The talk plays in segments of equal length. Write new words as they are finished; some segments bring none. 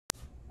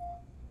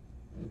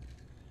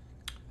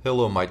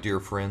Hello, my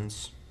dear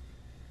friends.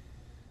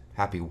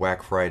 Happy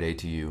Wack Friday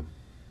to you.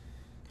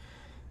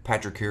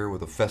 Patrick here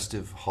with a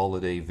festive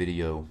holiday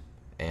video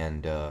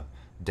and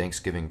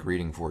Thanksgiving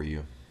greeting for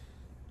you.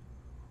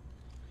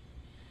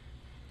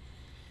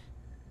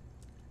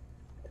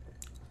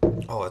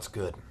 Oh, that's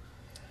good.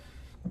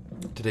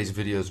 Today's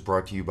video is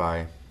brought to you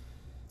by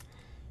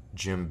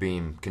Jim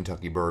Beam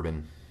Kentucky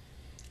Bourbon,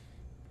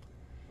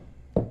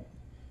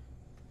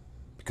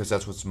 because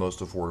that's what's most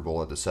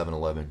affordable at the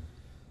 7-Eleven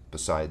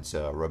besides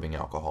rubbing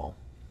alcohol.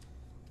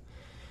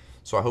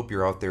 So I hope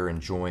you're out there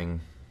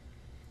enjoying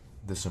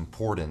this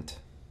important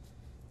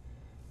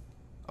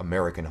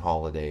American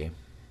holiday.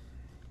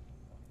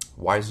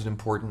 Why is it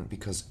important?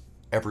 Because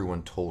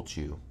everyone told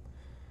you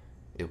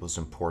it was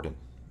important.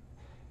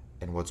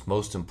 And what's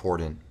most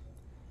important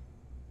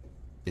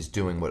is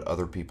doing what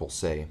other people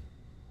say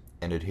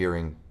and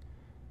adhering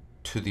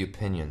to the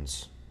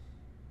opinions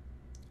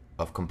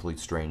of complete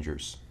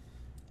strangers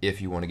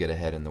if you want to get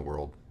ahead in the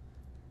world.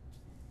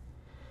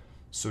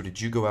 So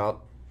did you go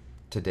out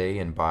today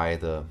and buy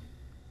the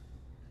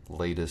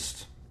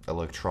latest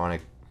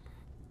electronic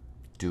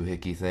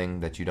doohickey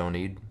thing that you don't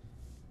need?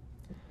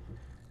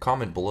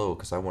 Comment below,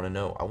 because I want to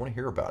know. I want to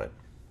hear about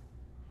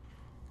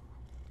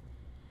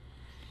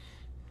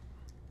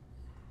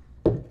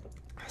it.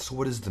 So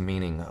what is the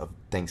meaning of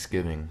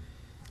Thanksgiving?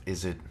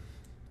 Is it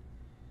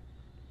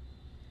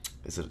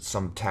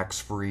some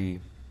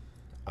tax-free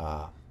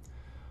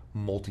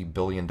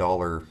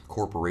multi-billion-dollar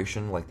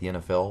corporation like the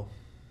NFL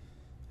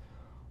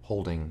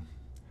holding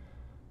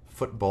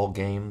football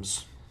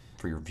games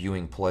for your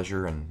viewing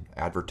pleasure and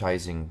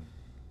advertising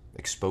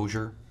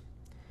exposure,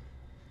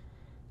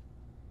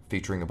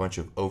 featuring a bunch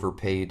of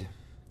overpaid,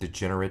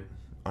 degenerate,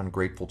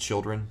 ungrateful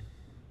children?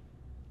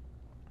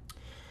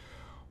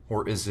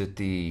 Or is it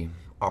the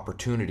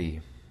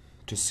opportunity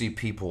to see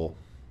people,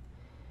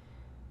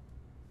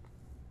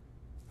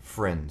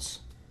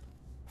 friends,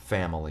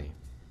 family,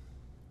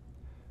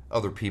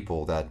 other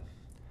people that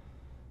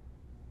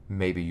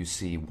maybe you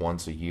see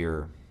once a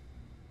year,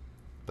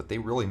 but they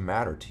really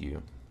matter to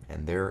you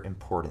and they're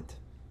important?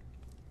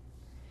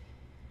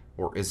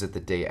 Or is it the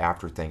day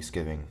after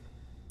Thanksgiving,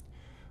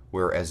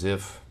 where, as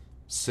if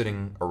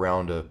sitting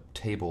around a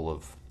table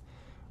of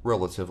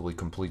relatively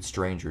complete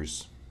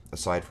strangers,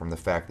 aside from the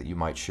fact that you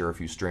might share a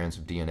few strands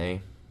of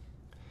DNA,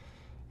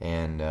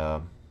 and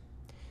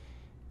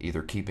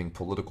either keeping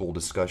political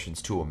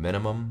discussions to a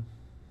minimum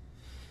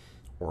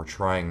or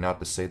trying not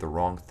to say the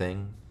wrong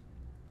thing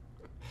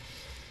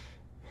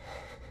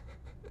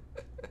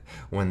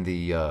when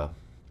the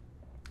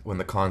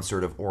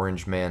concert of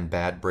Orange Man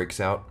Bad breaks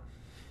out?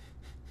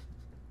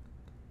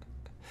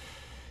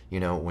 You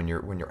know, when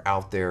you're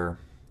out there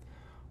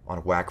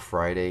on Wack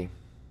Friday,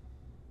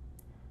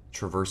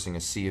 traversing a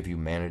sea of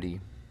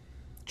humanity,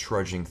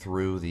 trudging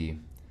through the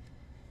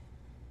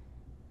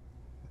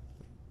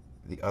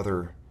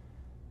other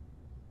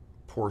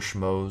poor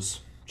schmoes,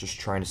 just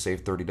trying to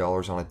save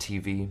 $30 on a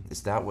TV.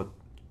 Is that what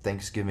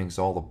Thanksgiving's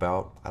all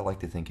about? I like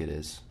to think it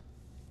is.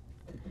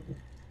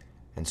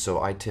 And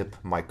so I tip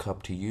my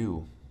cup to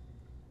you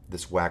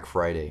this Wack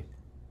Friday.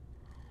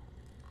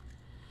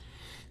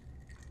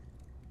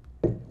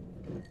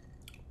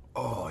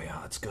 Oh yeah,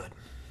 that's good.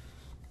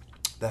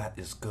 That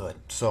is good.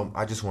 So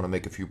I just want to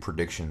make a few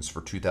predictions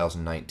for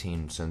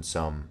 2019, since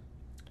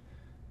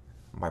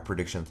my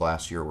predictions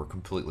last year were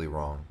completely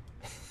wrong.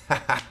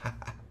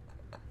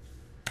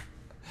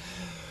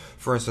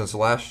 For instance,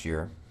 last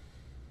year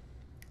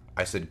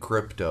I said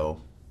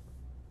crypto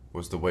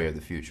was the way of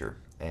the future,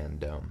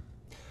 and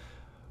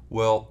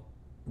well,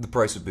 the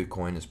price of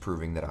Bitcoin is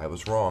proving that I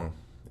was wrong,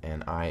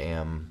 and I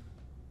am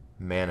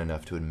man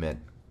enough to admit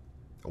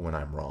when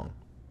I'm wrong.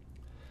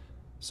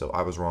 So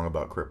I was wrong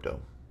about crypto,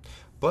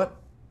 but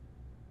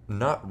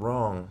not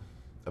wrong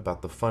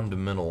about the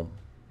fundamental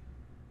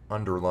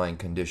underlying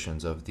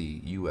conditions of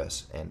the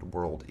US and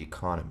world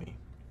economy.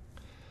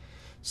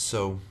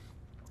 So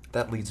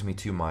that leads me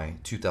to my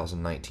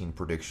 2019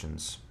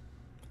 predictions,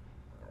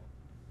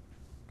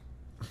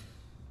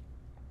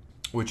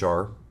 which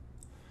are: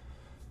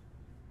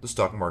 the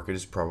stock market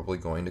is probably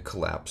going to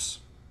collapse.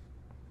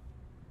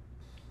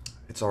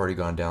 It's already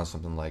gone down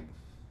something like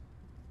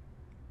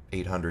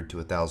 800 to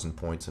 1,000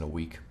 points in a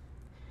week.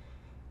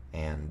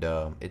 And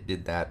it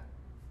did that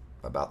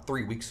about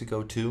 3 weeks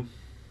ago too.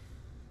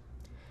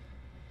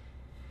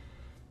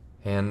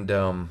 And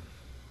I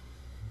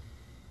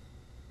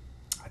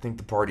think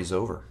the party's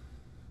over.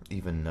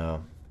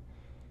 Even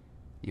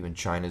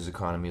China's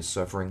economy is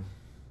suffering.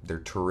 Their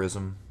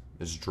tourism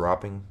is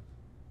dropping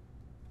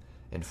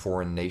in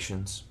foreign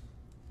nations.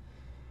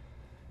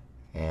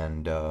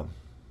 And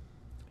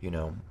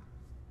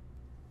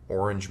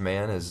Orange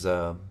Man is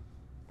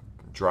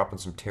dropping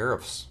some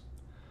tariffs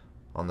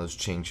on those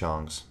ching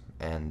chongs.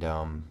 And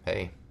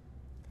hey,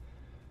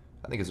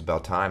 I think it's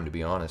about time, to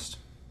be honest.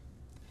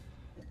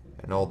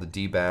 And all the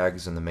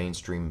D-bags and the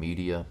mainstream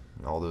media,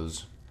 and all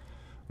those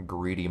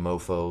greedy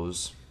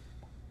mofos,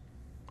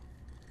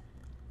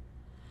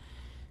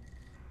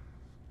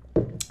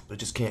 they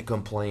just can't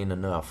complain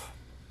enough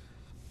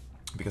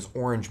Because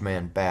Orange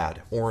Man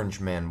bad. Orange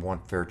Man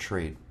want fair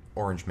trade.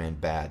 Orange Man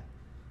bad.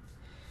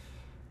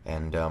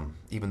 And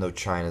even though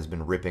China's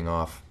been ripping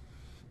off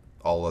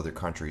all other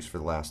countries for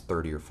the last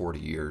 30 or 40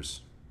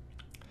 years,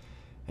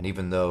 and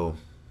even though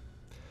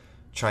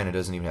China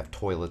doesn't even have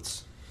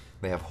toilets,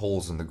 they have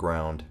holes in the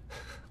ground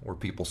where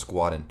people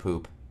squat and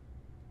poop.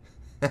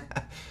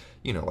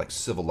 You know, like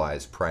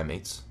civilized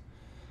primates.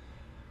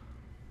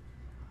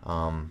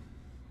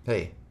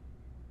 Hey,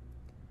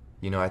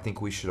 you know, I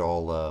think we should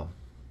all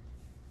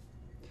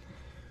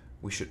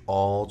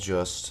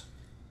just,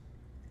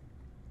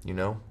 you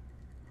know,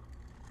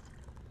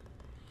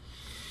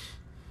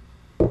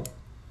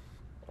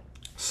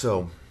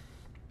 so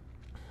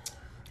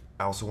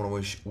I also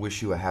want to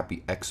wish you a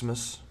happy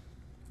Xmas,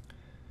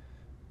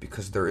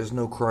 because there is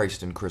no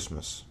Christ in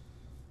Christmas.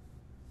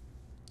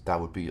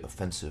 That would be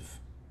offensive.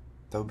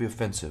 That would be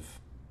offensive.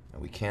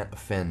 And we can't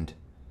offend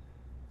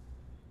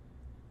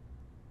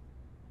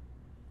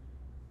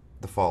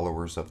the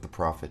followers of the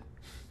prophet.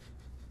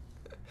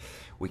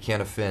 We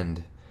can't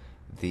offend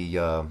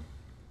the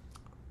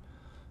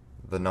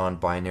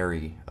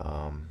non-binary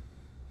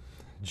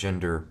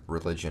gender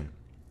religion.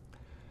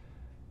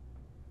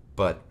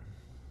 But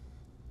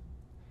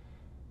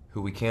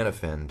who we can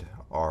offend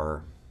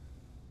are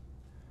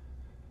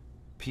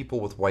people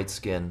with white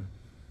skin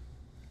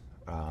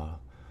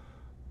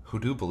who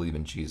do believe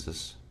in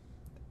Jesus,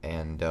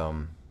 and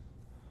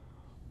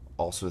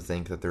also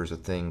think that there's a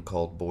thing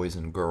called boys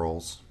and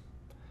girls,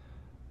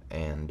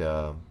 and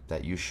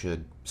that you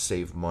should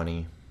save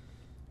money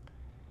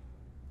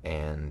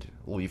and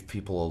leave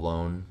people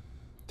alone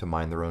to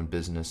mind their own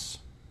business,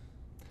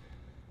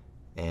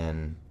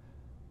 and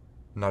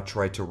not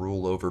try to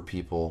rule over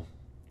people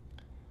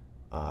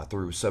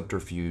through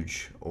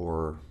subterfuge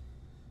or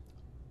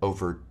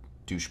over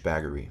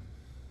douchebaggery.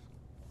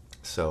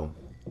 So,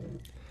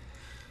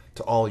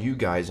 to all you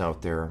guys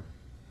out there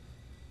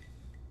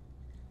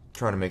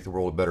trying to make the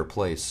world a better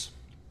place,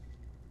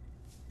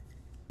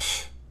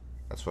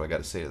 that's what I got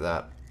to say to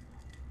that.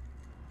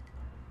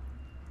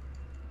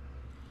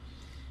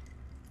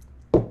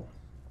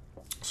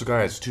 So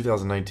guys,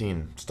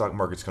 2019, stock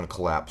market's going to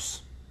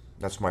collapse.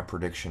 That's my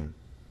prediction.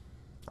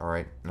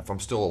 Alright? And if I'm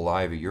still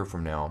alive a year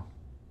from now,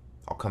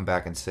 I'll come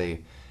back and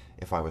say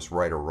if I was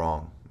right or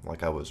wrong,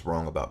 like I was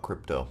wrong about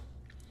crypto.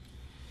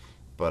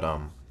 But,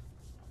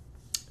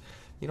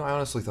 you know, I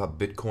honestly thought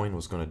Bitcoin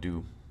was going to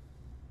do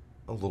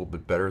a little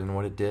bit better than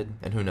what it did.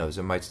 And who knows,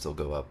 it might still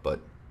go up,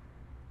 but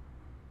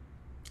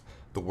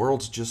the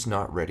world's just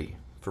not ready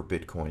for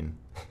Bitcoin.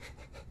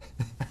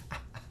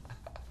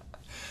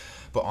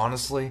 But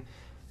honestly,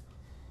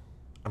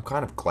 I'm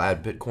kind of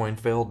glad Bitcoin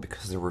failed,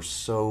 because there were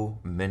so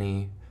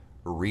many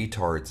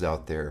retards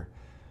out there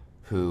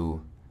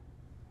who,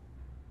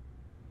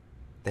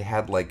 they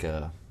had like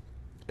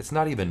it's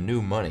not even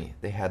new money.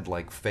 They had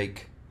like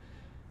fake,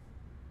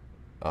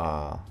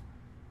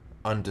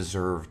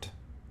 undeserved,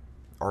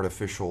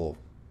 artificial,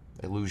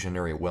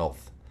 illusionary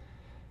wealth.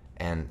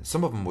 And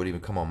some of them would even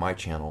come on my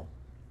channel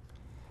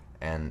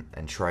and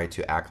try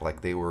to act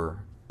like they were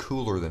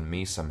cooler than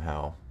me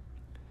somehow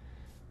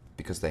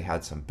because they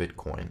had some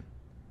Bitcoin.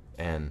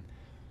 And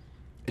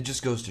it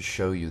just goes to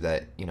show you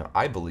that, you know,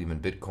 I believed in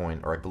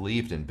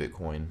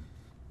Bitcoin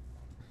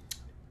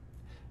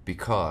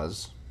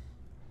because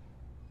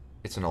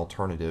it's an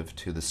alternative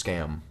to the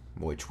scam,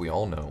 which we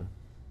all know,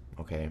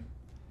 okay?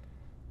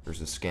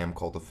 There's a scam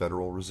called the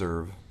Federal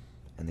Reserve,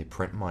 and they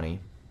print money,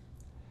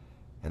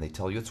 and they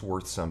tell you it's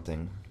worth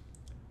something,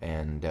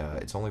 and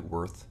it's only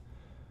worth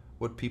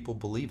what people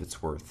believe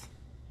it's worth,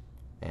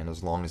 and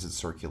as long as it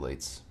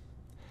circulates.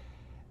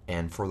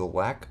 And for the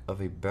lack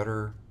of a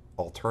better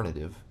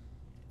alternative,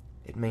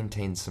 it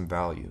maintains some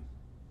value.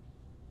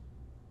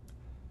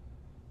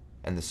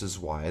 And this is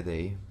why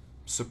they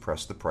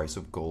suppress the price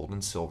of gold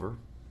and silver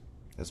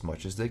as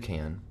much as they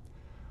can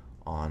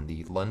on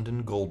the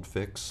London Gold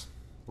Fix.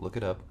 Look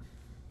it up.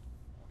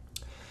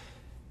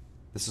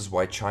 This is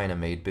why China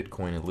made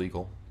Bitcoin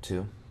illegal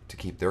too, to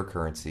keep their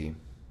currency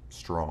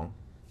strong.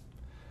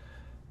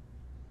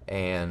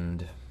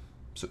 And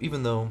so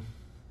even though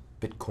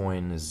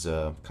Bitcoin is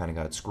kind of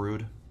got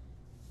screwed,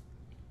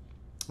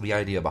 the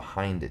idea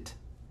behind it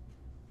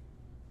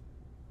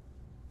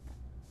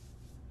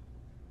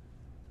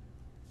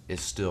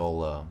is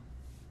still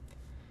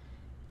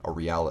a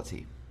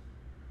reality.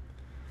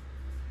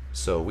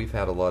 So we've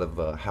had a lot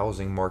of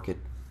housing market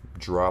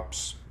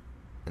drops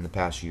in the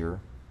past year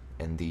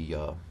in the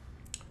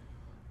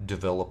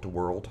developed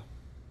world.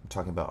 I'm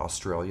talking about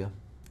Australia,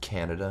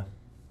 Canada,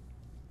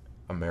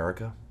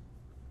 America.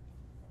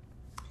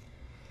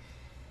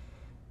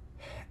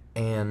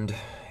 And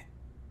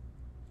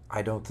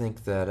I don't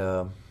think that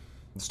the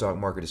stock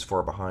market is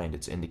far behind.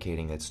 It's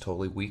indicating it's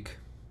totally weak.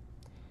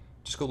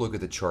 Just go look at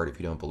the chart if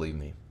you don't believe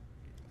me.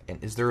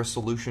 And is there a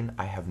solution?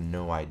 I have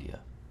no idea.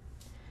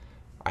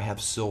 I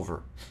have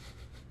silver.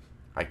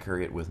 I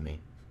carry it with me.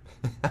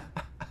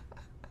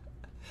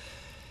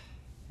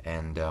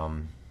 And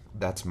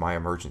that's my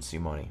emergency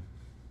money.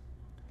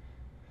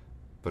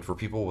 But for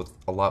people with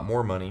a lot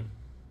more money,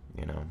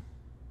 you know,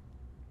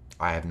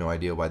 I have no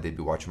idea why they'd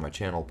be watching my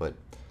channel, but,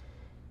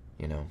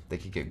 you know, they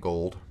could get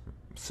gold,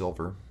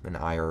 silver, an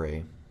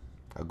IRA,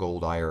 a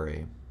gold IRA.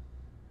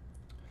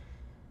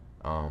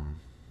 I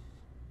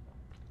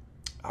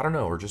don't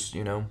know, or just,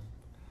 you know,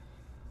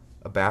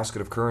 a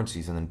basket of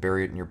currencies and then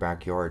bury it in your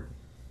backyard.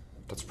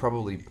 That's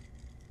probably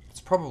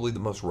the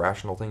most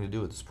rational thing to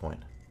do at this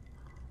point.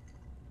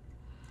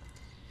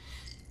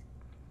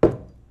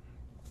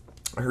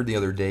 I heard the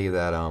other day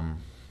that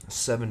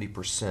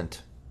 70%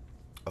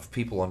 of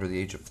people under the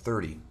age of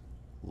 30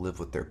 live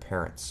with their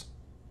parents.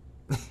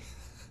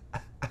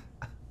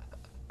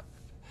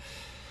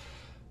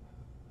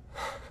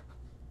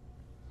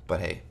 But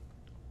hey,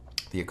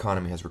 the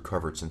economy has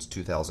recovered since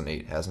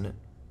 2008, hasn't it?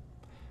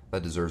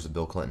 That deserves a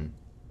Bill Clinton.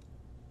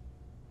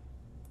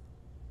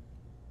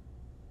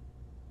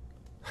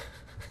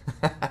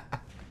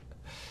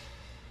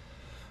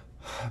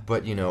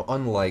 But, you know,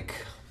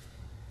 unlike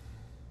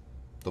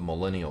the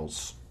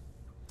millennials,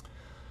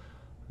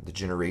 the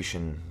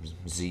Generation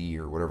Z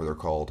or whatever they're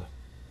called,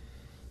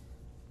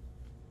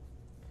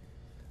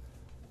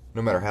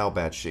 no matter how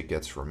bad shit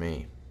gets for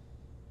me,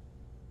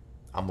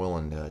 I'm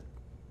willing to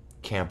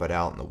camp it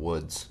out in the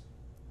woods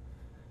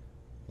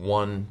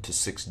 1 to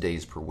 6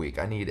 days per week.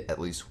 I need at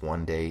least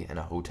one day in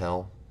a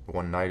hotel,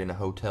 one night in a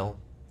hotel,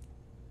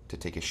 to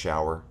take a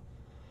shower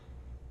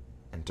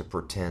and to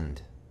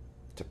pretend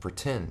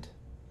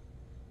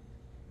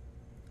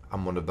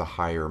I'm one of the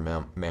higher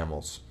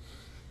mammals.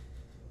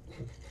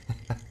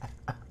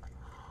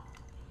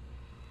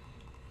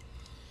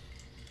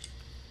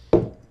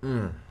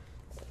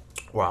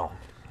 Wow.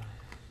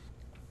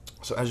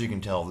 So as you can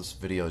tell, this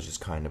video is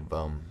just kind of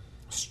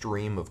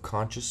stream of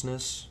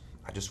consciousness.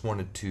 I just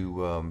wanted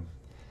to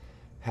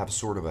have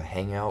sort of a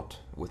hangout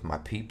with my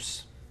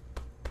peeps.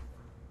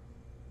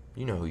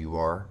 You know who you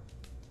are.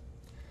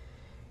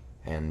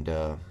 And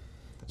I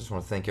just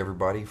want to thank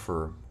everybody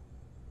for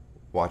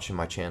watching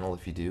my channel,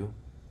 if you do.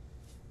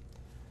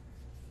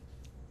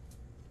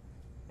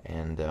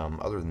 And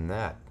other than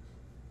that,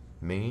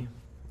 me,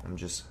 I'm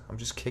just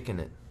kicking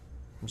it.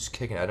 I'm just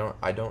kicking it.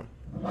 I don't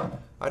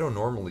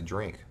normally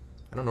drink.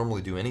 I don't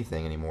normally do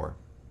anything anymore.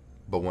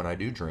 But when I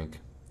do drink,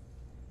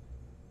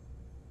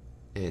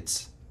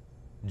 it's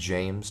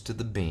James to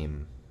the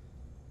beam.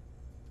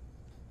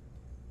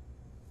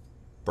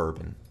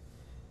 Bourbon.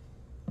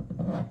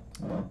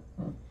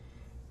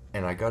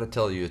 And I gotta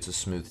tell you, it's a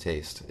smooth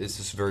taste. It's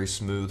this very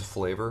smooth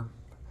flavor.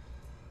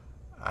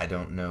 I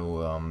don't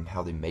know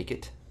how they make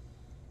it,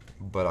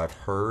 but I've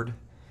heard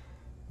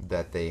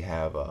that they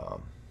have a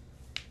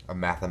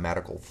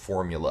mathematical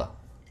formula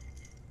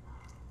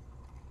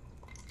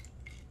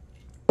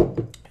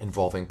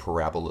involving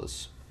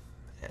parabolas,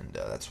 and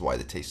that's why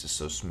the taste is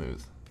so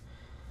smooth.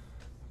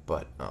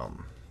 But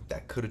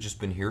that could have just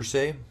been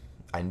hearsay.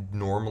 I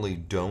normally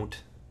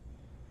don't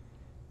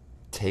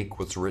take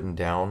what's written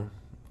down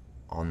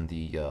on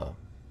the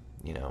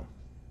you know,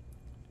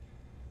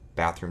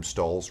 bathroom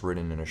stalls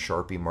written in a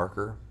Sharpie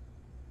marker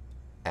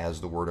as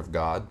the word of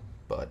God,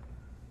 but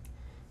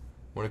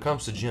when it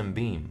comes to Jim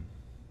Beam,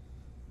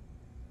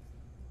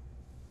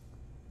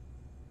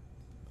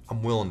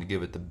 I'm willing to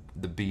give it the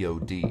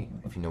BOD,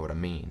 if you know what I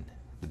mean,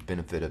 the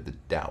benefit of the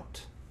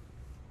doubt.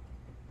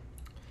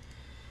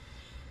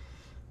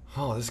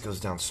 Oh, this goes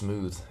down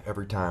smooth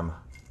every time.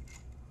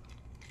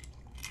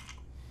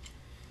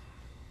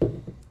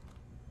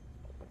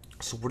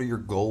 So what are your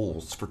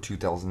goals for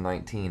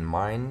 2019?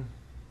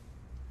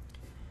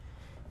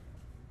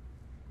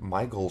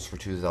 My goals for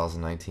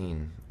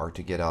 2019 are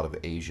to get out of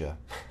Asia.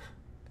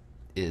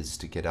 Is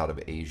to get out of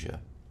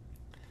Asia.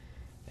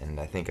 And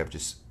I think I've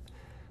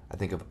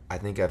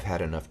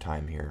had enough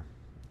time here.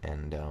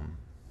 And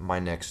my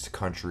next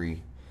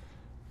country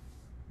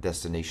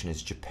destination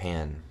is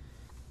Japan.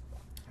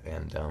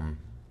 And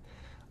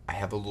I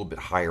have a little bit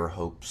higher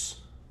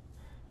hopes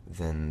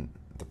than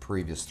the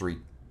previous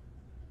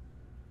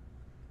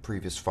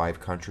 5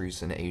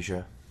 countries in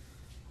Asia.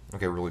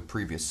 Okay, really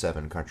previous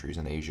 7 countries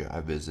in Asia I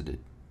visited,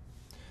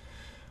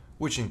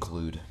 which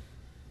include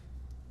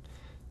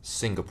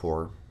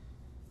Singapore,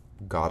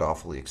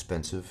 god-awfully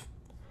expensive,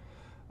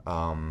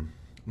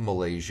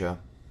 Malaysia,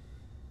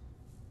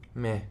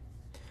 meh,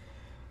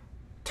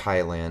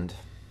 Thailand,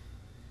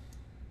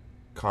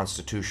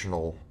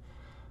 constitutional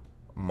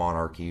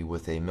monarchy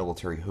with a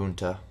military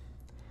junta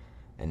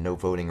and no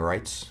voting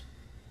rights,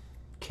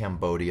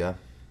 Cambodia,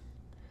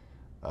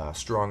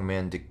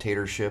 strongman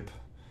dictatorship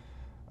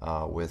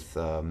with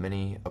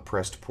many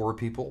oppressed poor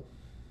people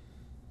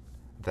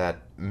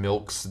that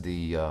milks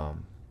the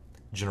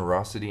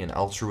generosity and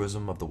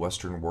altruism of the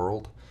Western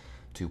world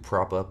to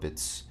prop up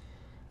its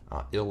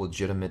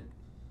illegitimate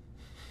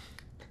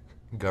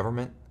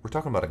government. We're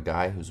talking about a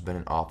guy who's been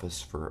in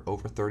office for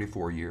over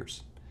 34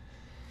 years.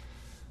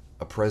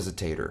 A president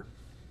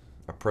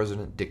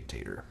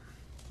dictator.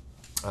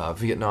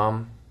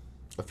 Vietnam,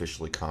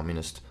 officially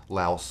communist.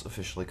 Laos,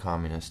 officially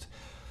communist.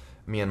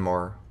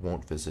 Myanmar,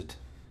 won't visit.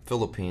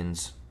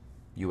 Philippines,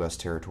 U.S.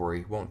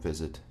 territory, won't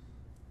visit.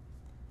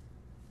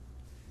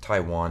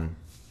 Taiwan,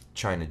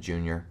 China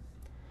Jr.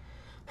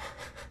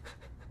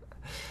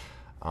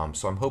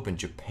 So I'm hoping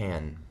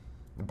Japan,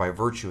 by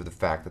virtue of the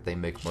fact that they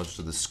make most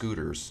of the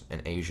scooters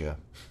in Asia,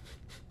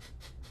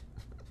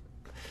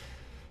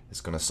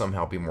 is going to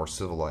somehow be more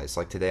civilized.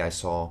 Like today I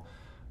saw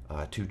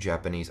two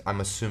Japanese,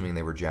 I'm assuming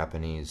they were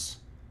Japanese,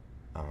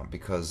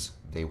 because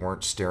they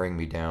weren't staring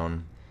me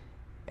down,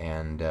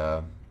 and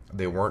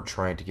they weren't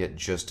trying to get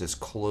just as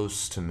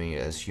close to me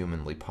as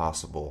humanly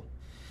possible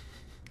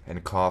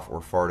and cough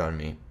or fart on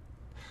me,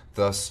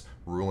 thus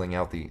ruling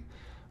out the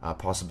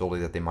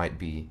possibility that they might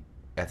be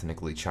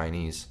ethnically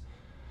Chinese.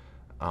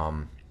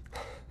 And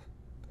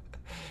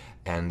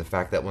the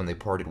fact that when they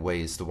parted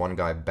ways, the one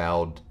guy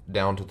bowed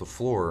down to the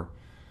floor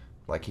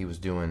like he was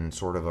doing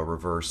sort of a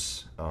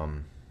reverse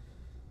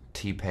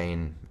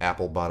T-Pain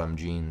Apple Bottom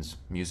Jeans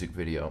music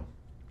video.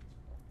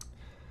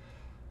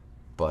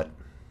 But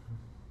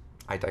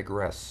I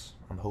digress.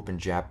 I'm hoping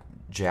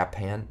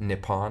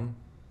Nippon,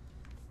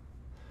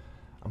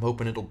 I'm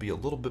hoping it'll be a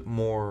little bit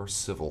more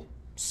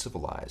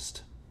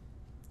civilized.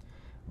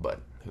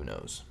 But who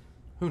knows?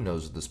 Who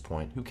knows at this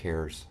point? Who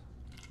cares?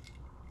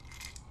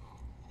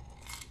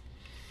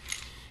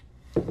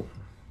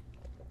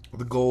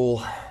 The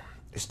goal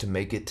is to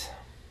make it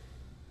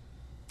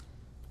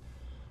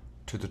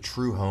to the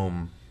true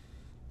home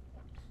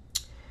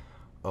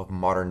of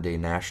modern day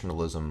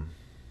nationalism,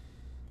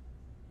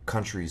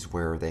 countries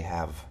where they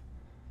have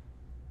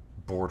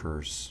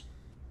borders,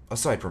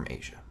 aside from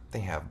Asia.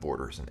 They have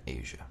borders in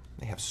Asia.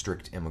 They have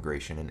strict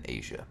immigration in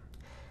Asia.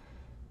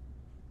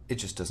 It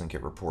just doesn't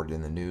get reported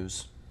in the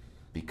news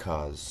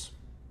because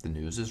the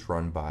news is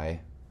run by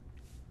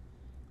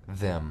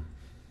them.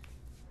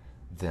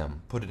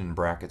 Them. Put it in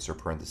brackets or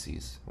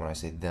parentheses. When I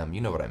say them,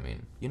 you know what I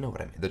mean. You know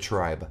what I mean. The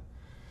tribe.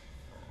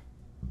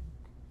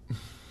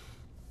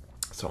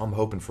 So I'm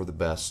hoping for the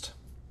best.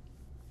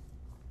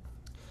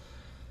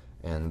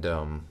 And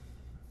who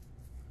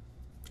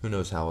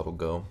knows how it'll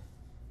go.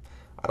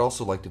 I'd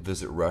also like to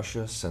visit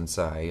Russia since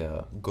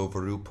I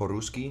govoru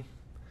po-ruski.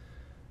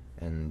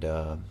 And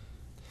I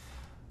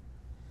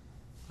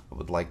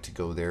would like to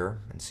go there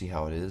and see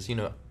how it is. You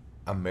know,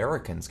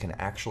 Americans can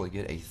actually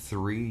get a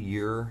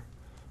 3-year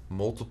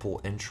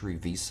multiple entry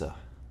visa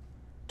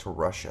to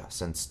Russia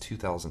since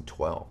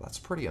 2012. That's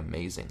pretty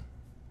amazing.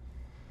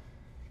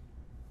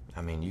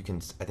 I mean,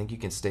 I think you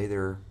can stay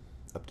there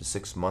up to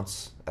 6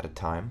 months at a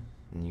time,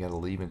 and you gotta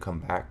leave and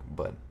come back,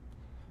 but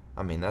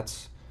I mean,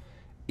 that's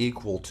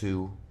equal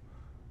to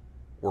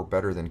or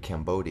better than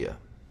Cambodia,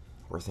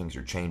 where things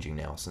are changing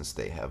now since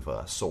they have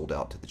sold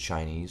out to the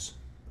Chinese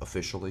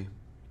officially.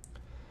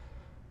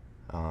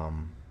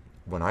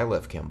 When I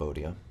left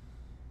Cambodia,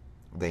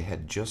 they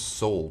had just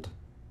sold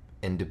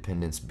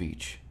Independence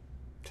Beach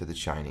to the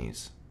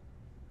Chinese,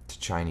 to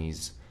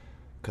Chinese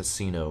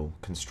casino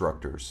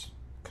constructors,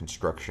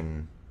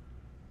 construction.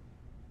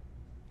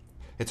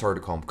 It's hard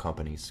to call them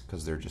companies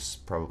because they're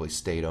just probably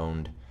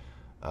state-owned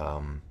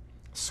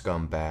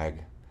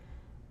scumbag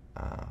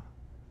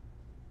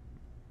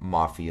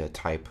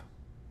mafia-type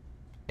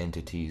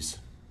entities.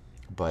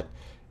 But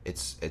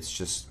it's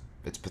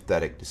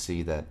pathetic to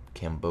see that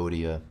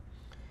Cambodia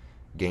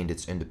gained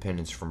its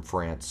independence from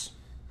France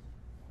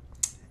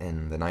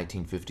in the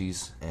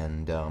 1950s,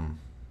 and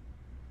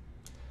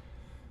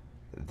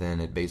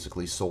then it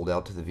basically sold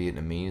out to the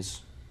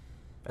Vietnamese.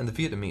 And the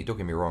Vietnamese, don't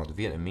get me wrong, the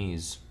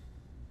Vietnamese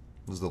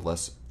was the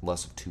less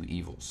of two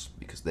evils,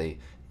 because they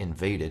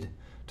invaded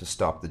to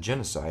stop the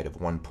genocide of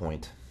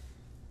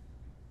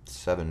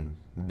 1.7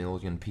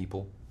 million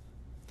people.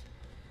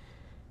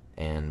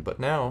 But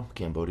now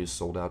Cambodia's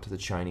sold out to the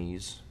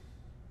Chinese,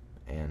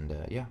 and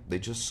yeah, they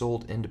just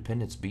sold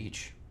Independence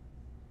Beach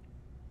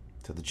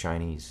to the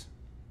Chinese.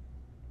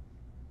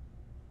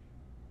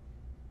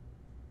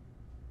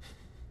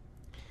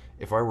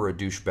 If I were a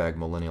douchebag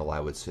millennial,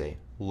 I would say,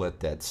 let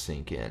that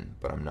sink in,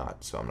 but I'm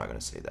not, so I'm not going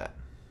to say that.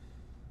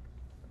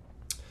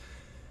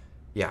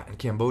 Yeah, and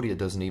Cambodia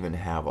doesn't even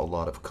have a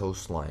lot of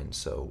coastline,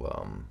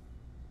 so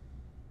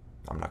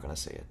I'm not going to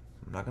say it.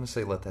 I'm not going to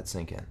say let that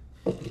sink in.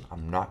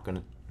 I'm not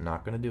going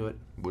to do it.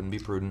 Wouldn't be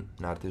prudent,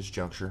 not at this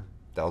juncture.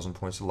 1,000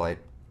 points of light.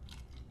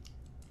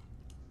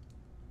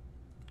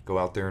 Go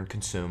out there and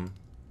consume.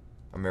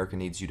 America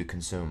needs you to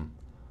consume.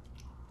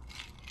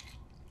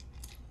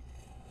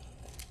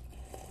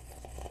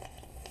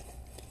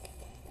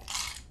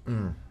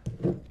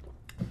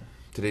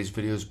 Today's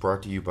video is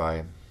brought to you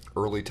by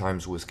Early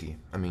Times Whiskey.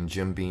 I mean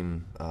Jim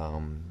Beam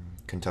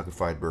Kentucky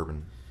Fried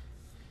Bourbon.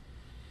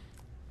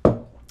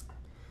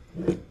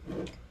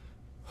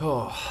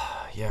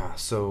 Oh, yeah,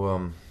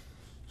 so,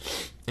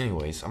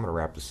 anyways, I'm going to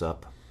wrap this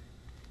up.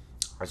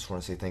 I just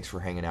want to say thanks for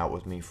hanging out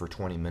with me for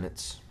 20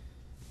 minutes.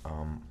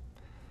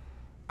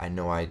 I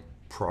know I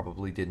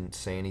probably didn't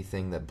say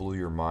anything that blew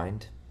your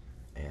mind,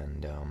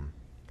 and,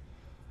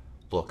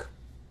 look,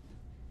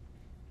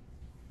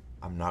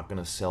 I'm not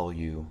going to sell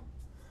you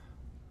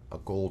a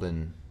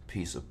golden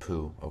piece of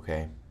poo,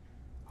 okay?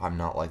 I'm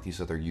not like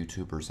these other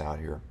YouTubers out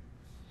here.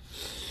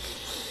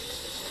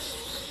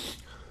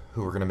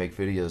 who are going to make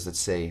videos that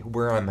say,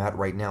 where I'm at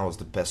right now is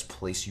the best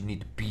place. You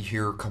need to be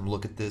here. Come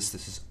look at this.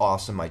 This is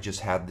awesome. I just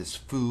had this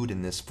food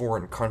in this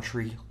foreign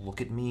country.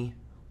 Look at me.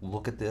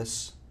 Look at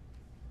this.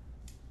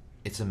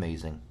 It's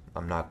amazing.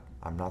 I'm not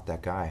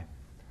that guy.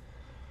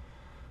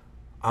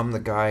 I'm the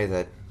guy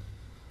that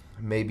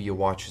maybe you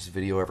watch this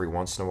video every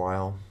once in a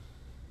while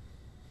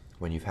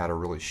when you've had a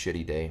really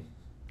shitty day.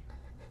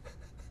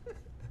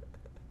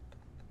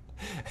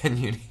 and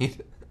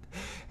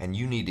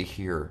you need to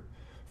hear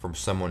from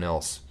someone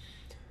else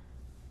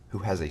who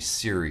has a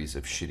series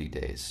of shitty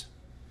days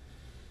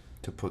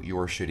to put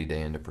your shitty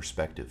day into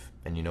perspective.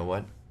 And you know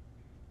what?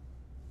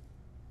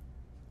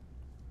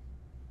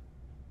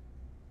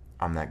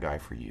 I'm that guy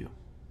for you.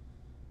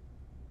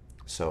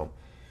 So,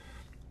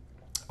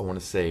 I want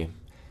to say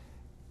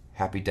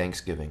happy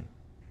Thanksgiving,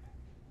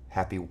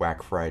 happy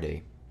Wack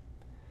Friday,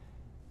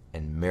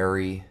 and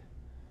merry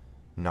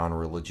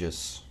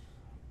non-religious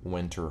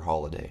winter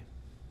holiday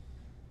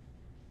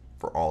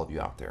for all of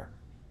you out there.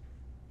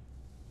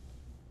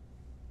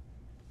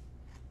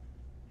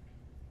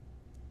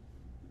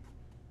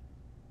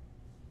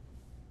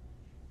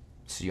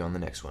 See you on the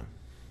next one.